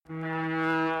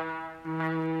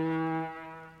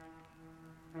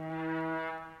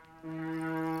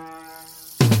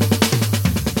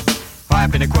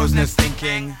in a crow's nest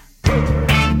thinking,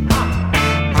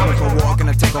 how much more water can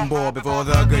I take on board before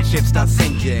the good ship starts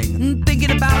sinking?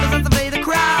 Thinking about the sense of the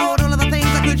crowd, all of the things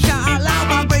I could shout out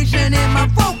loud. Vibration in my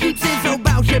throat keeps it so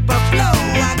bout ship afloat.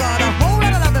 I got a whole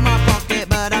lot of love in my pocket,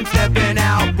 but I'm stepping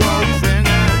out, bro, singing.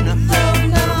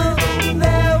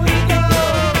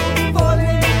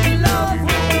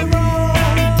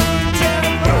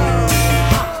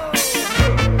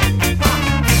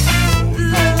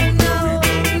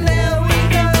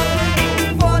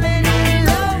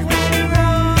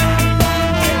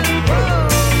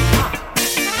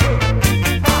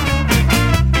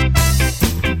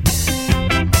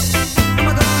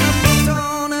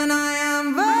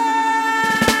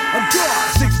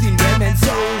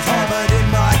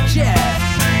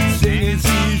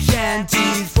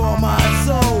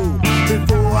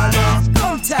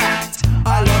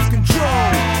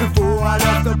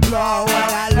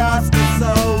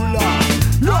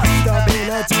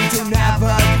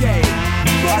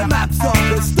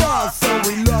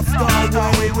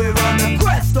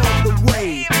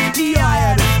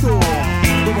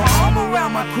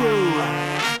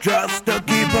 Just to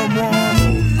keep them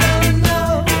warm.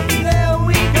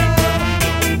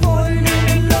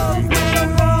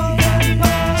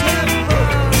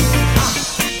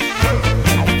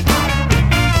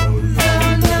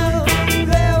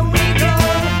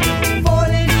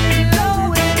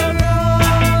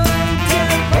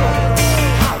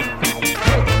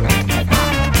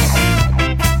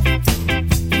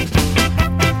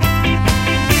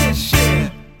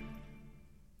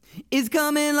 Is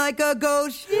coming like a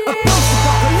ghost ship. A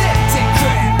post-apocalyptic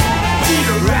trip. See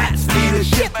the rats flee the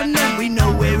ship, and then we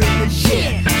know we're in the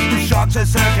shit. The sharks are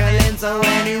circling, so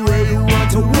anyway you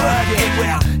want to work it,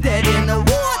 well,